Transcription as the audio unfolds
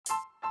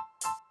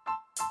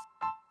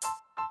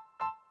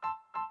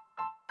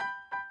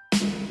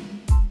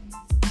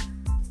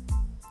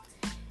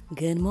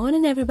Good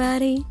morning,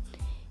 everybody.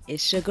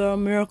 It's your girl,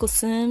 Miracle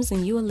Sims,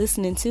 and you are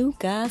listening to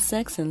God,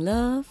 Sex, and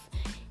Love,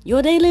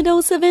 your daily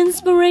dose of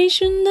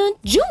inspiration, the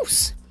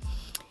juice.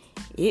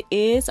 It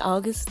is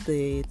August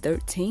the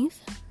 13th,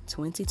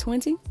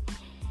 2020,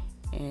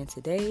 and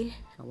today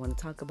I want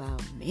to talk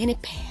about many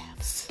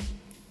paths, ?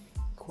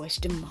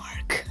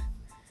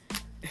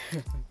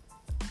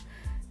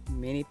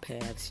 Many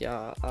paths,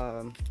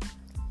 y'all.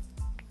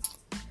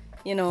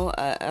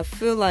 I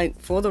feel like,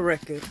 for the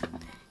record,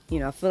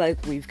 I feel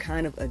like we've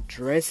kind of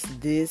addressed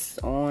this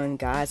on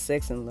God,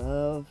 Sex, and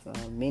Love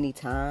many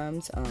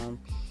times. I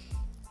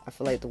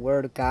feel like the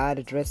Word of God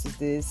addresses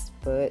this,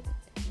 but,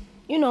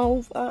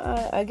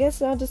 I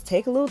guess I'll just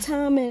take a little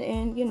time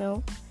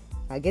and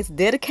I guess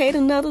dedicate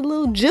another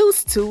little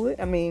juice to it.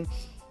 I mean,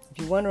 if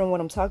you're wondering what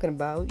I'm talking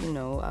about,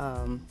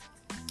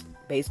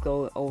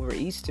 basically over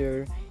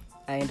Easter,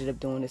 I ended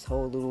up doing this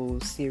whole little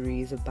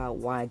series about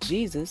why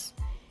Jesus.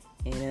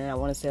 And then I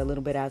want to say a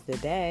little bit after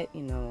that,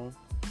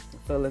 I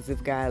feel as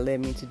if God led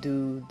me to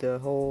do the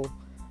whole,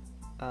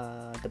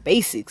 the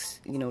basics,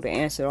 to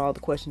answer all the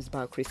questions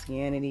about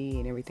Christianity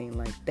and everything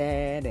like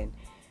that. And,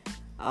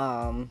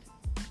 and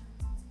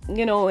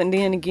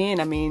then again,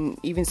 I mean,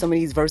 even some of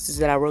these verses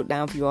that I wrote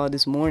down for you all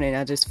this morning,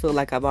 I just feel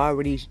like I've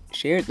already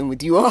shared them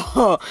with you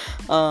all.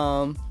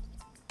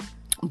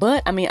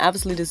 But, I mean,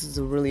 obviously this is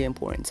a really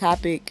important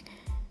topic.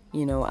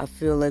 I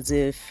feel as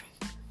if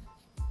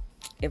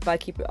I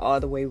keep it all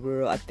the way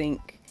real, I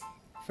think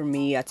for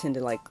me, I tend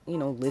to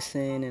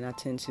listen, and I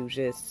tend to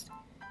just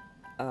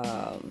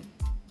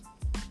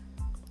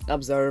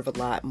observe a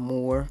lot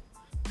more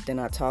than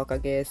I talk, I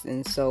guess.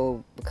 And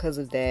so because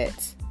of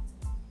that,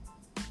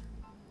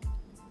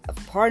 a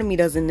part of me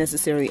doesn't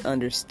necessarily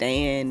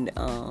understand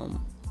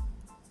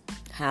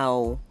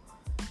how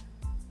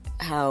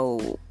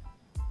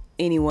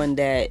anyone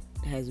that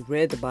has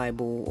read the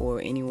Bible, or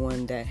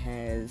anyone that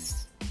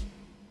has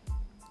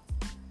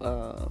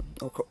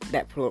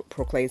that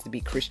proclaims to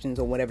be Christians,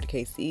 or whatever the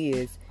case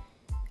is,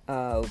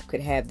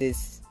 could have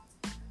this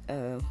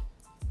or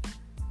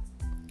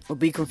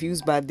be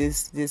confused by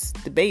this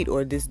debate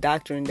or this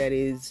doctrine that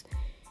is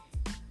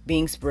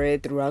being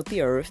spread throughout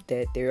the earth,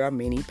 that there are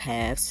many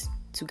paths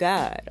to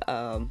God.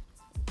 I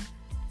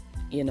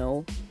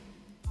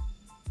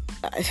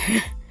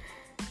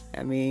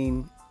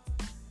mean,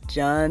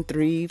 John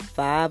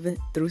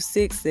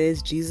 3:5-6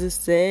 says, Jesus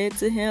said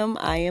to him,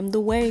 I am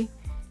the way,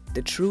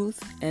 the truth,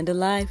 and the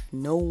life.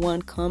 No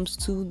one comes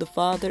to the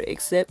Father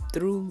except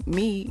through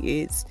me.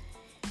 It's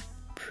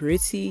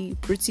pretty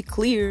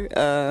clear.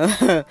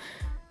 And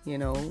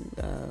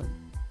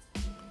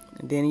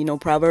then,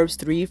 Proverbs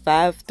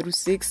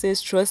 3:5-6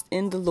 says, trust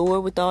in the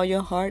Lord with all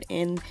your heart,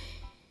 and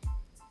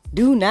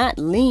do not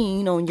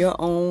lean on your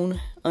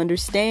own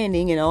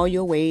understanding. In all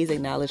your ways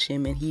acknowledge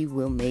him, and he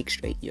will make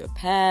straight your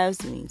paths.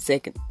 I mean,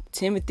 2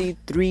 Timothy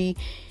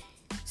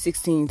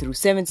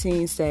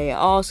 3:16-17 say,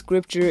 all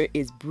scripture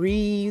is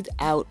breathed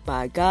out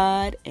by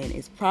God and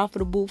is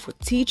profitable for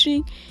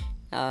teaching.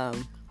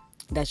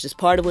 That's just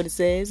part of what it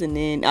says. And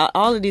then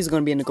all of these are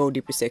going to be in the Go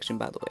Deeper section,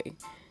 by the way.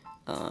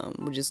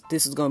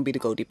 This is going to be the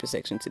Go Deeper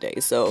section today.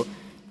 So,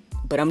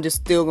 but I'm just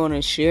still going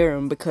to share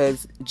them,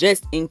 because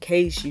just in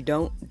case you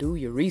don't do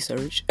your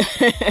research,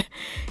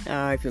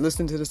 if you're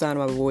listening to the sound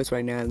of my voice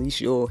right now, at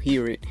least you'll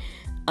hear it.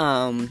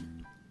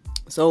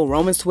 So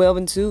Romans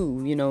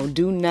 12:2,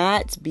 do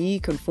not be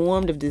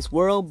conformed of this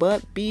world,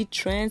 but be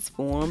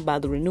transformed by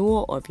the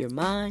renewal of your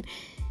mind,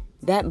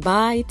 that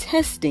by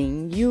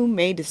testing you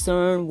may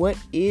discern what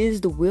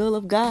is the will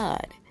of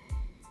God,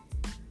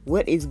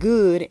 what is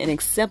good and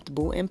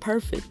acceptable and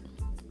perfect.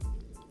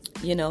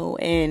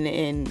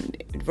 And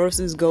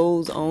verses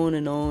goes on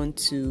and on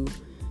to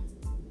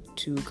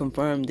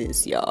confirm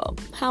this, y'all.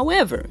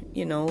 However,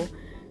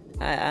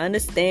 I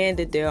understand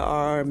that there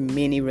are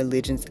many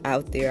religions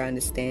out there. I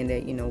understand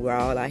that, we're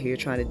all out here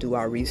trying to do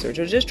our research,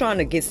 or just trying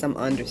to get some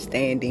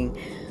understanding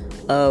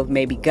of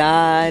maybe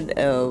God,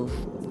 of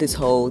this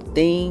whole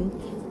thing.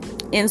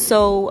 And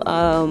so,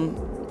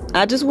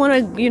 I just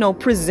want to,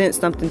 present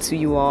something to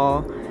you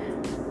all,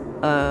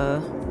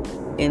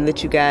 and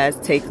let you guys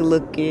take a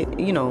look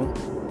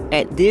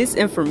at this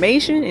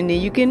information, and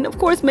then you can, of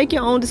course, make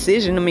your own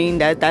decision. I mean,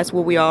 that's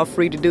what we are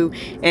free to do.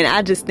 And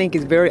I just think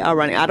it's very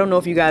ironic. I don't know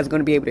if you guys are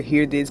going to be able to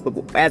hear this,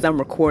 but as I'm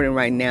recording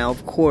right now,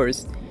 of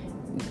course,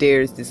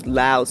 there's this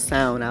loud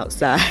sound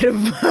outside of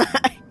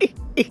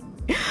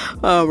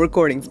my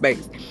recording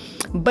space.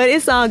 But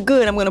it's all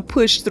good. I'm going to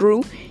push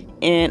through,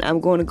 and I'm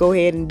going to go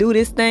ahead and do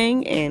this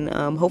thing, and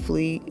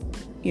hopefully,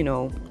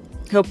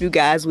 help you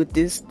guys with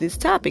this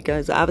topic,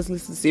 because obviously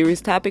it's a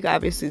serious topic.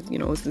 Obviously,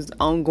 it's this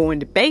ongoing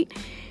debate.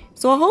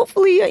 So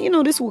hopefully,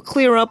 this will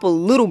clear up a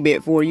little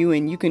bit for you,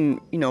 and you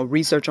can,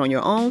 research on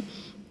your own,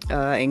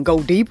 and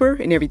go deeper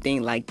and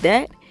everything like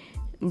that.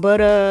 But,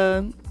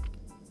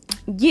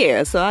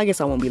 yeah, so I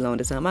guess I won't be long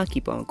this time. I'll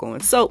keep on going.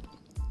 So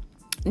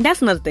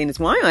that's another thing this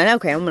morning.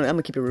 Okay, I'm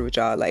gonna keep it real with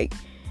y'all. Like,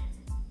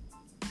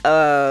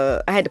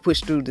 I had to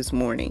push through this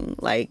morning.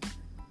 Like,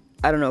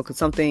 I don't know, cause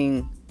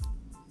something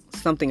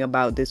something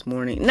about this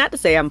morning. Not to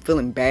say I'm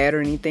feeling bad or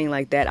anything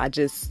like that. I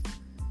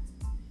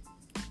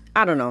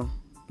don't know.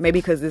 Maybe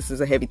because this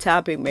is a heavy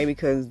topic. Maybe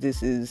because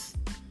this is,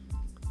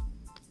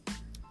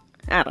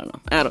 I don't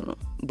know.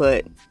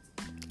 But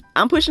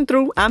I'm pushing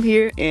through. I'm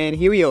here, and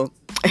here we go.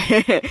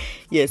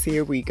 Yes,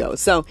 here we go.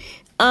 So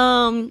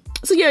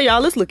yeah,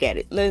 y'all, let's look at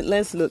it.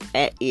 Let's look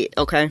at it,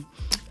 okay?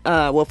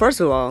 Well, first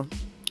of all,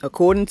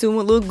 according to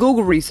a little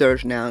Google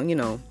research now,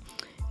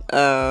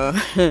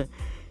 I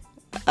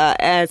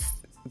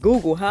asked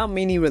Google how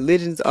many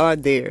religions are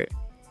there.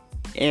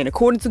 And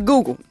according to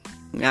Google,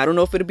 now, I don't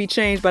know if it'll be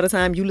changed by the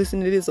time you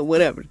listen to this or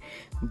whatever,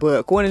 but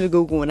according to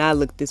Google, when I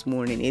looked this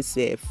morning, it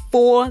said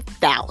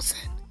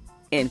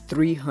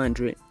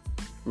 4,300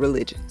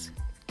 religions.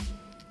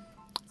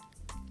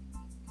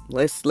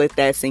 Let's let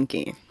that sink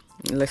in.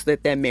 Let's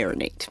let that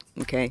marinate,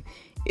 okay?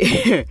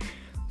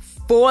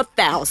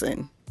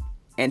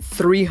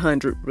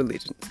 4,300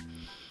 religions.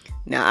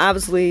 Now,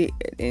 obviously,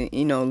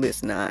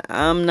 listen,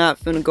 I'm not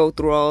finna go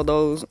through all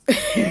those.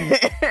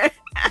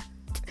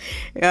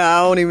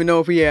 I don't even know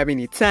if we have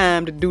any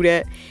time to do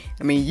that.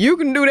 I mean, you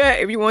can do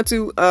that if you want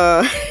to.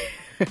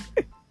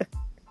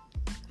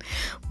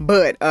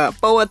 But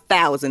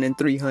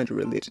 4,300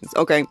 religions.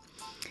 Okay.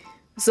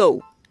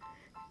 So,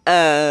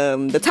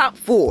 the top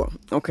 4.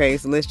 Okay,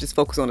 so let's just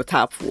focus on the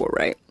top 4,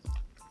 right?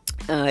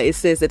 It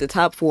says that the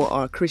top 4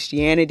 are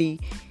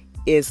Christianity,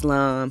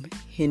 Islam,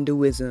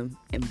 Hinduism,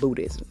 and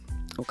Buddhism.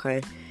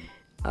 Okay.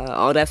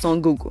 All that's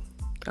on Google.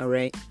 All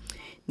right.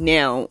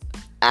 Now,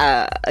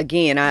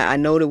 again, I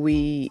know that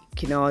we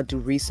can all do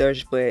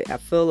research, but I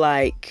feel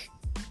like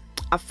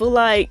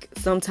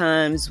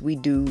sometimes we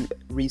do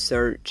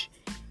research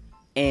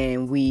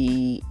and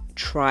we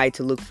try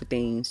to look for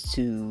things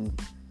to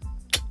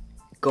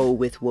go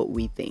with what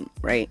we think,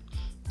 right?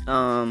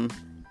 Now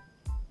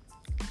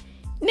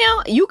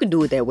you can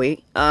do it that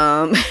way.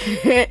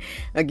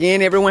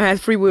 Again, everyone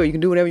has free will. You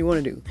can do whatever you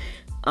want to do.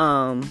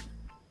 And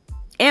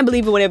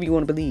believe in whatever you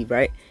want to believe,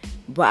 right?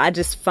 But I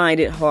just find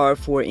it hard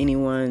for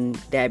anyone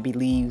that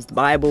believes the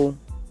Bible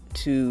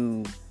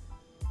to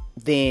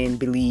then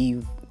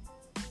believe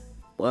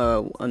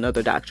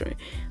another doctrine.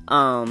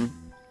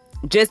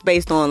 Just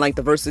based on like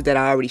the verses that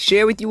I already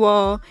shared with you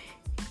all,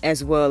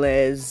 as well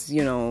as,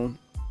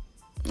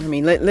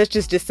 let's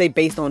just say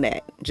based on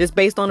that. Just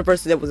based on the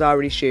verses that was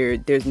already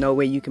shared, there's no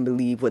way you can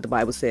believe what the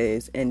Bible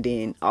says and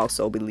then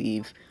also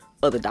believe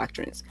other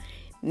doctrines.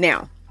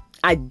 Now,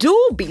 I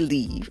do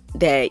believe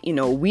that,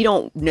 we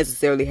don't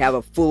necessarily have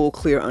a full,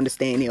 clear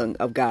understanding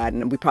of God,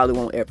 and we probably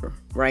won't ever,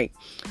 right?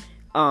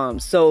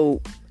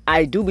 So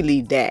I do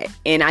believe that.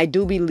 And I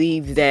do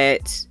believe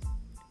that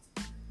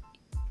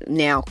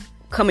now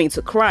coming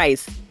to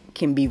Christ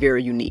can be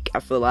very unique. I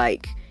feel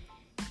like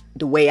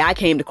the way I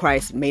came to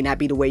Christ may not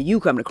be the way you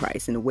come to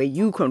Christ, and the way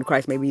you come to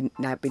Christ may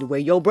not be the way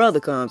your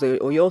brother comes,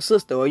 or your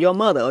sister, or your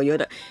mother, or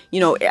I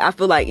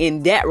feel like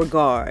in that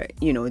regard,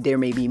 there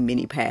may be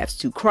many paths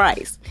to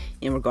Christ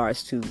in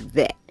regards to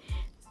that.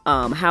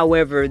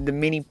 However, the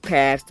many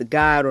paths to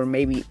God, or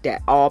maybe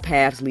that all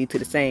paths lead to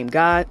the same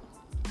God,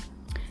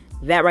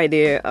 that right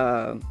there,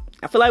 I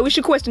feel like we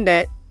should question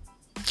that,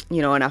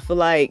 and I feel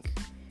like,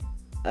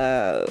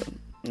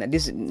 I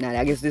guess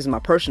this is my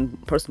personal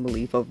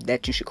belief of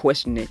that you should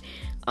question it.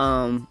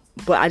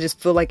 But I just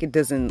feel like it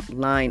doesn't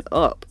line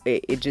up.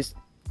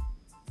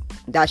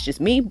 That's just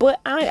me. But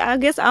I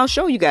guess I'll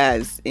show you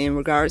guys in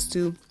regards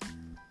to,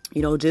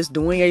 just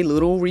doing a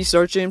little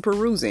research and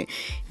perusing.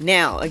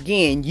 Now,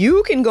 again,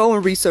 you can go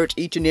and research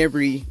each and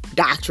every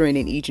doctrine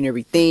and each and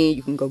everything.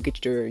 You can go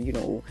get your,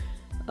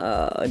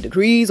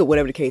 degrees or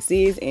whatever the case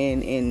is,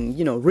 and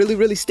really,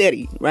 really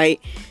study, right?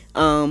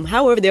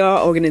 However, there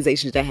are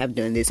organizations that have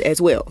done this as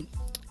well.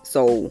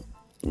 So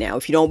now,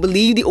 if you don't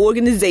believe the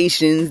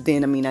organizations,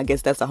 then I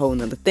guess that's a whole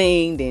nother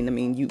thing.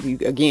 Then you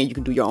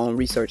can do your own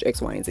research, X,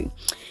 Y, and Z.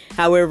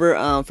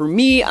 However, for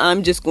me,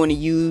 I'm just going to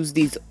use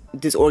this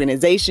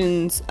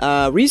organization's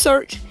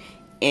research.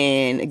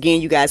 And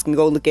again, you guys can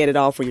go look at it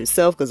all for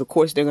yourself, because of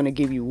course they're going to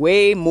give you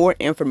way more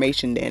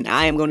information than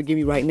I am going to give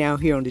you right now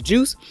here on The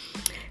Juice.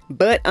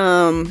 But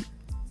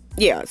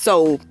yeah,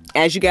 so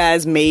as you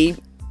guys may,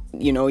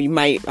 you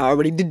might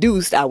already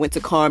deduced, I went to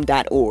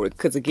calm.org,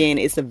 because again,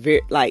 it's a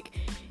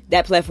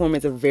that platform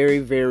is a very,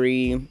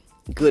 very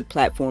good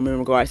platform in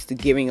regards to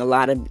giving a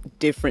lot of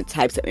different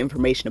types of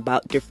information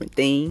about different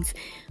things,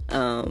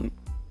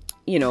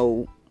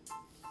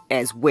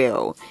 as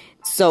well.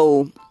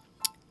 So,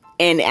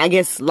 and I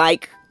guess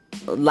like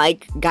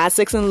God,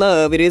 Sex, and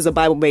Love, it is a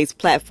Bible-based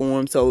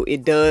platform, so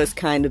it does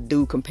kind of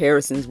do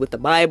comparisons with the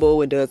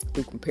Bible. It does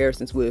do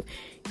comparisons with,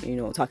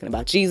 talking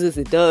about Jesus.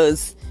 It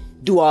does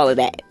do all of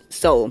that.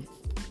 So,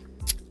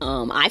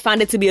 I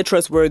find it to be a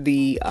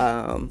trustworthy,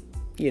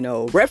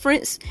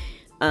 reference.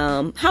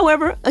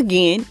 However,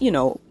 again,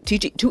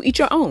 teach it to each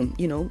your own.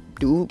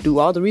 Do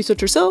all the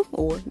research yourself,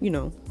 or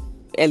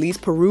at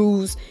least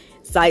peruse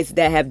sites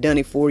that have done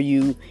it for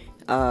you.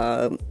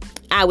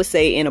 I would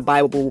say in a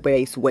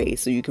Bible-based way,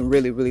 so you can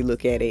really, really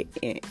look at it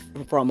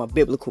from a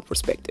biblical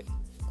perspective.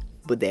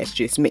 but that's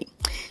just me.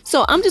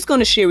 So I'm just going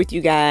to share with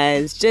you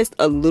guys just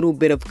a little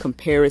bit of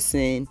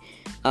comparison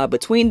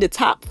between the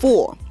top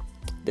four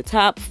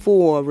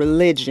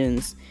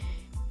religions.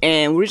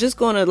 And we're just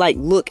going to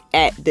look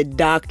at the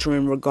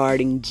doctrine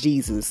regarding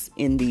Jesus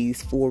in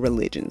these four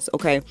religions.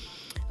 Okay.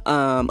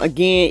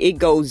 Again, it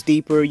goes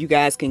deeper. You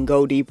guys can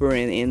go deeper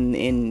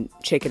and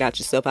check it out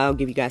yourself. I'll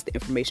give you guys the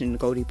information in the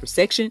go deeper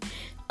section.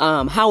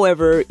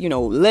 However,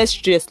 let's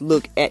just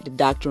look at the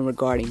doctrine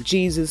regarding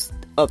Jesus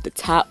of the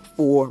top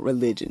four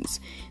religions.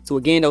 So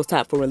again, those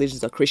top four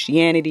religions are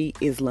Christianity,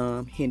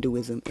 Islam,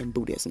 Hinduism, and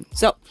Buddhism.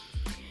 So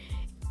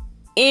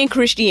in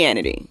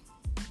Christianity,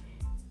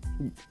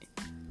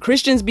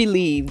 Christians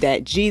believe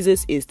that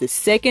Jesus is the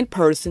second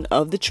person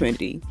of the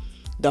Trinity,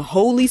 the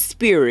Holy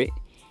Spirit,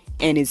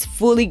 and is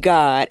fully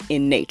God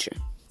in nature.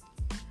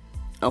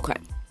 Okay.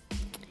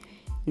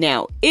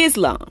 Now,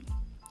 Islam,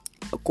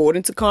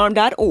 according to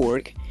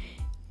Carm.org,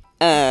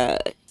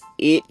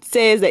 it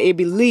says that it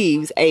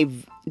believes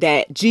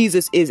that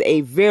Jesus is a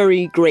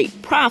very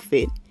great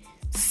prophet,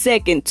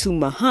 second to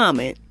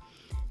Muhammad,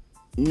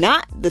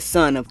 not the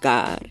Son of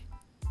God,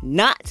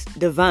 not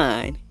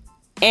divine,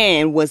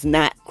 and was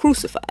not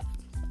crucified.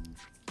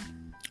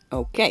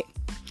 Okay.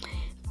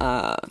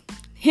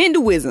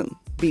 Hinduism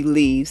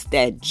believes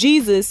that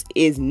Jesus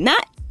is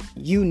not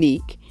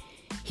unique.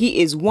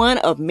 He is one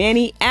of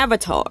many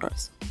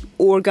avatars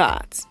or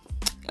gods.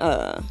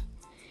 And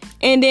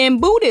then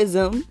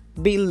Buddhism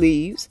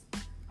believes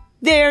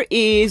there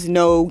is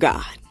no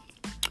God.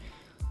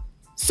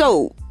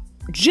 So,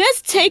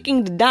 just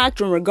taking the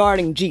doctrine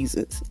regarding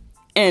Jesus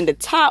and the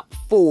top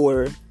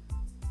four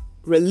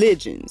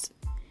religions,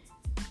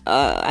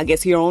 I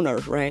guess here on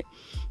earth, right?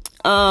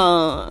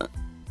 I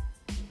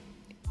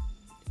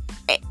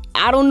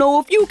don't know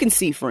if you can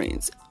see,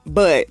 friends,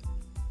 but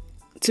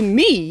to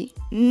me,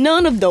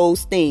 none of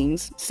those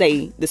things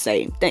say the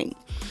same thing.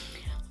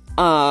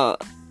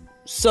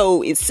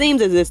 So it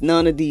seems as if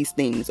none of these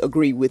things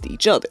agree with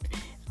each other.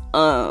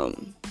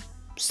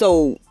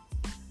 So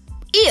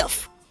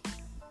if,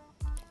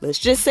 let's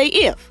just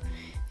say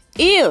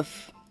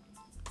if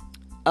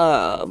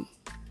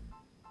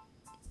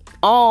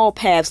all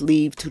paths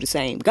lead to the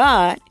same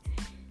God,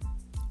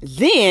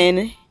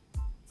 then,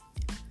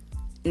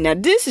 now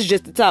this is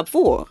just the top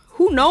four.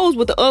 Who knows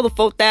what the other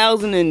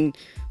 4,000 and,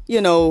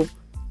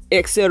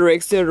 et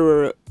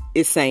cetera,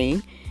 is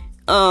saying.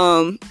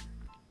 I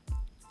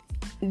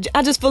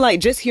just feel like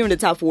just hearing the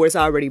top four, it's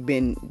already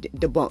been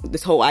debunked.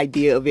 This whole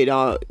idea of it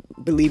all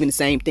believing the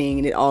same thing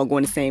and it all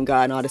going to the same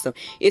God and all this stuff.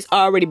 It's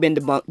already been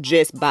debunked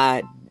just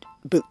by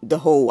the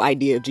whole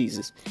idea of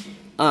Jesus.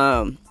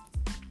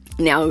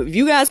 Now, if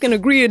you guys can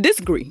agree or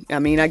disagree,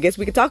 I guess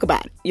we could talk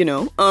about it,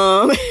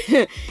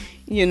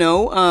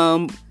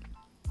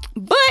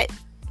 but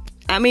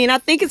I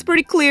think it's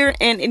pretty clear.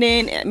 And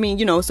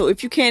then, so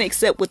if you can't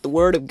accept what the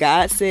word of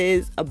God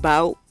says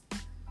about,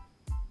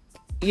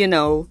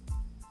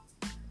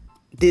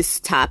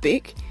 this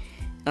topic,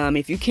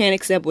 if you can't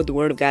accept what the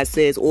word of God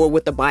says or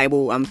what the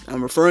Bible, I'm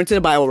referring to the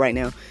Bible right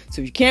now.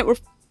 So if you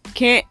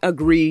can't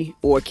agree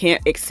or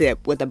can't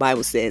accept what the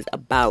Bible says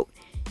about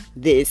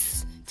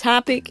this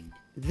topic,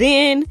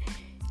 then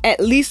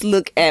at least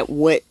look at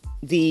what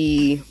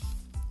the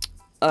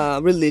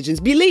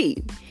religions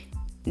believe.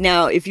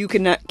 Now, if you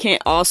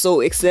can't also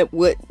accept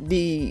what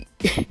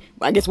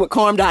what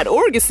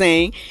Carm.org is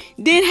saying,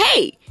 then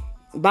hey,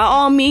 by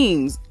all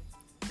means,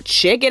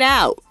 check it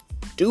out.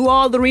 Do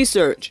all the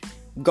research.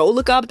 Go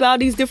look up about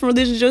these different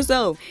religions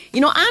yourself.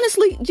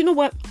 Honestly, you know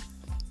what?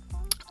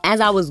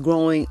 As I was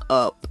growing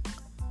up,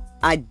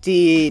 I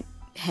did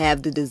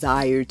have the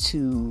desire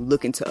to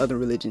look into other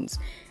religions.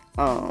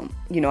 I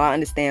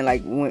understand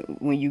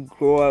when you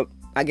grow up,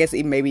 I guess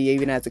maybe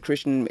even as a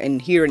Christian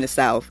and here in the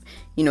South,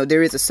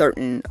 there is a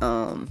certain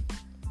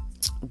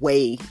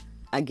way,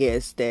 I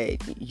guess, that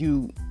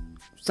you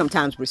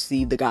sometimes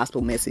receive the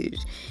gospel message.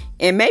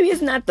 And maybe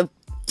it's not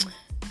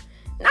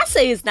not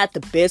say it's not the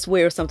best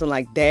way or something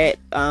like that.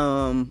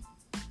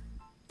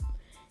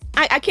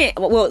 I can't,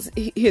 well,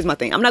 here's my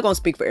thing. I'm not going to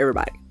speak for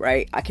everybody,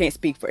 right? I can't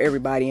speak for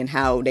everybody and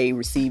how they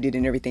received it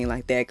and everything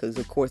like that. Because,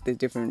 of course, there's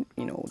different,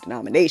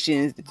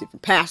 denominations, there's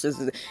different pastors.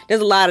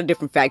 There's a lot of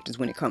different factors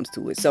when it comes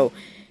to it. So,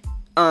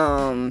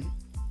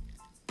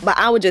 but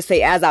I would just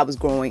say as I was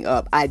growing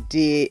up, I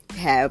did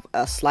have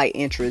a slight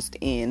interest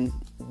in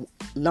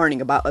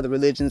learning about other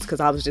religions. Because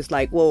I was just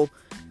like, well,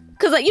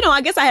 because, I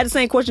guess I had the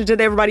same questions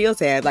that everybody else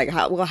had. Like,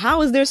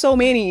 how is there so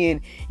many?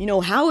 And,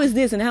 how is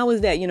this and how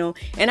is that,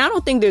 And I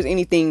don't think there's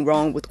anything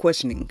wrong with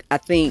questioning. I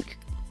think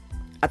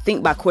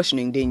by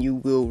questioning, then you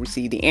will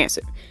receive the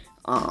answer.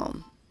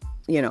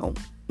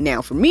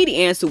 Now for me,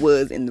 the answer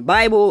was in the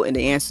Bible, and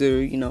the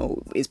answer,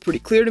 is pretty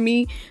clear to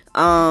me.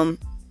 And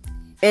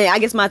I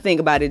guess my thing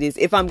about it is,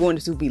 if I'm going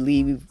to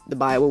believe the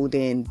Bible,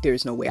 then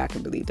there's no way I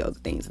can believe the other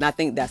things. And I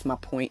think that's my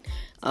point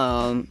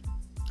of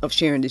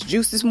sharing this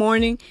juice this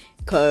morning.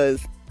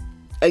 Because,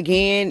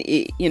 again,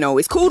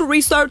 it's cool to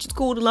research. It's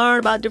cool to learn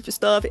about different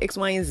stuff, X,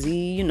 Y, and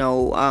Z,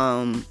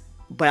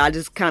 But I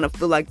just kind of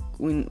feel like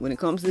when it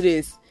comes to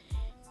this,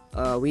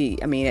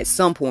 At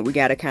some point we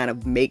got to kind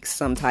of make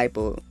some type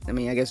of, I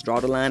guess draw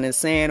the line in the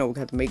sand, or we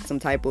have to make some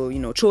type of,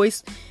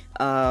 choice,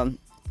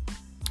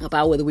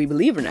 about whether we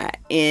believe or not.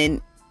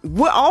 And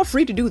we're all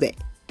free to do that.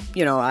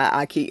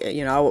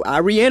 I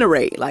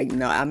reiterate, like,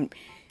 no,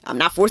 I'm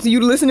not forcing you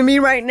to listen to me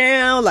right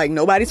now. Like,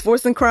 nobody's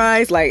forcing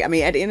Christ. Like, at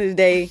the end of the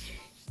day,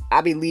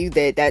 I believe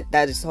that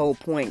is the whole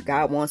point.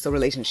 God wants a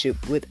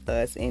relationship with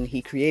us, and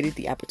he created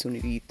the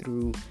opportunity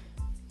through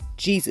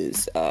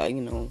Jesus.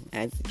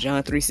 As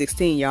John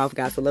 3:16, y'all, for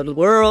God so loved the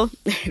world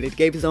that he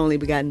gave his only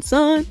begotten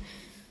son,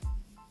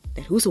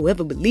 that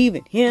whosoever believe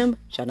in him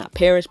shall not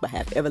perish but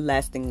have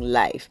everlasting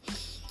life.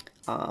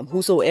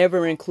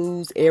 Whosoever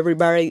includes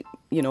everybody,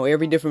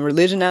 every different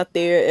religion out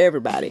there,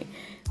 everybody.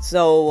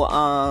 So,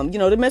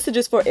 the message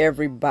is for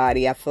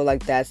everybody. I feel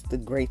like that's the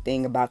great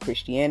thing about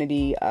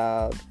Christianity.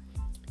 The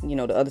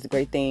other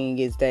great thing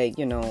is that,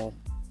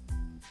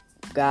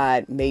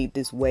 God made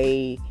this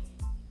way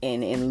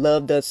and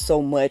loved us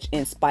so much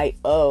in spite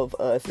of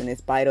us, and in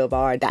spite of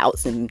our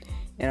doubts, and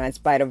in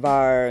spite of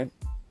our,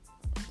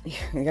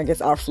 I guess,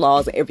 our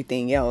flaws and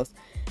everything else.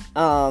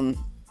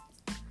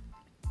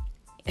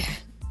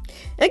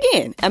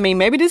 Again,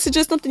 maybe this is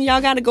just something y'all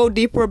got to go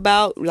deeper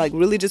about, like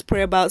really just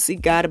pray about,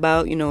 seek God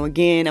about.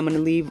 Again, I'm going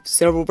to leave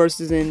several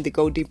verses in the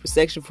go deeper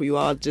section for you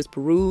all to just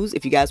peruse.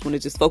 If you guys want to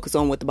just focus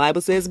on what the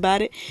Bible says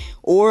about it,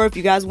 or if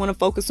you guys want to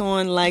focus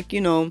on, like,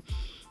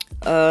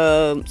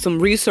 some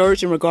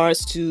research in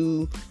regards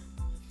to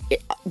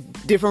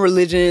different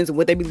religions and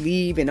what they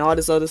believe and all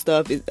this other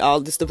stuff. All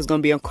this stuff is going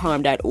to be on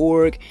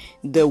carm.org.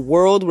 The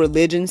world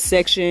religion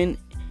section,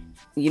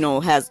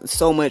 has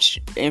so much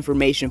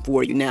information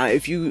for you. Now,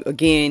 if you,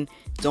 again,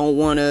 don't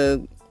want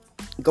to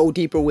go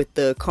deeper with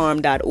the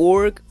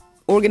carm.org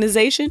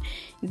organization,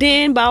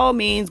 then by all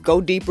means,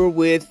 go deeper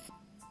with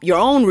your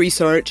own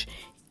research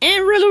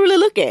and really, really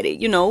look at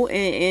it,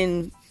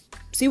 and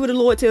see what the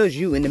Lord tells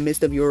you in the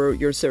midst of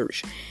your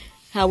search.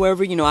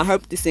 However, I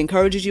hope this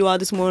encourages you all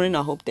this morning.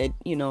 I hope that,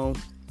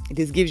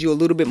 this gives you a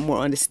little bit more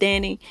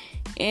understanding.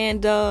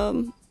 And,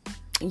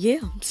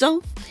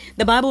 so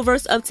the Bible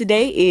verse of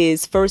today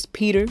is 1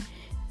 Peter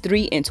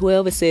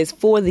 3:12. It says,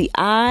 "For the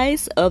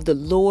eyes of the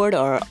Lord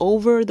are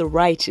over the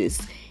righteous,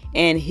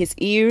 and his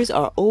ears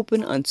are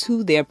open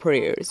unto their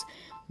prayers.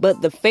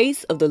 But the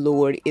face of the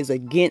Lord is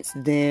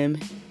against them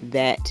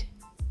that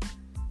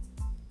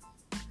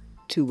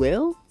do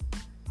well."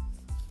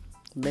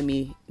 Let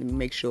me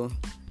make sure,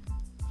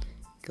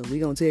 because we're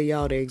going to tell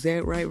y'all the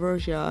exact right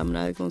verse, y'all. I'm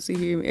not going to sit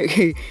here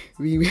and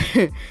be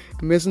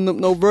messing up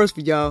no verse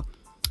for y'all.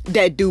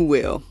 That do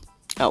well.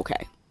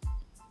 Okay.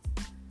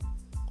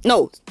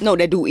 No,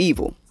 that do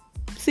evil.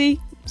 See,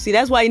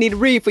 that's why you need to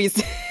read for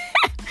yourself.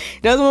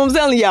 That's what I'm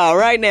telling y'all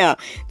right now.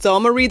 So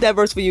I'm going to read that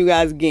verse for you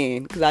guys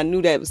again, because I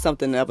knew that was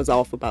something that was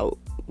off about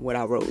what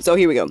I wrote. So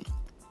here we go.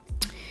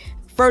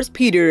 1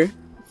 Peter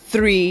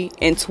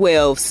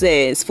 3:12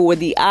 says, "For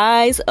the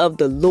eyes of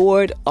the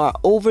Lord are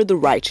over the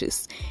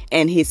righteous,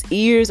 and his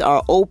ears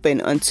are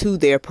open unto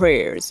their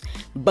prayers.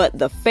 But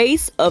the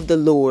face of the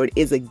Lord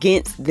is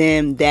against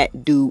them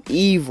that do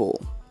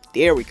evil."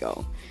 There we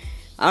go.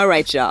 All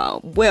right,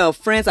 y'all. Well,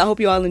 friends, I hope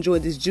you all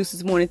enjoyed this juice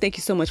this morning. Thank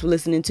you so much for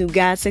listening to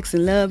God, Sex,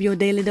 and Love, your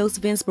daily dose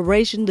of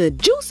inspiration, the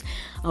juice.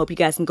 I hope you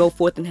guys can go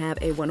forth and have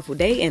a wonderful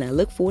day, and I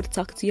look forward to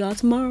talking to y'all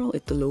tomorrow,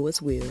 if the Lord's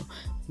will.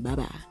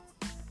 Bye-bye.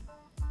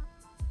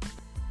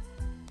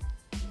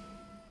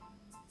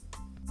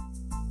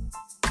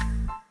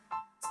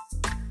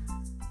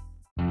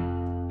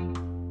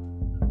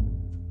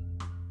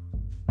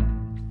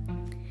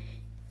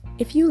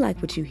 If you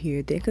like what you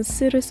hear, then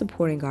consider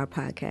supporting our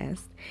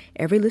podcast.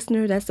 Every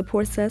listener that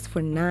supports us for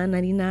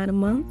 $9.99 a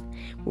month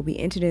will be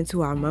entered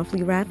into our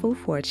monthly raffle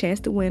for a chance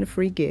to win a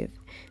free gift.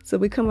 So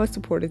become a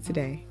supporter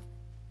today.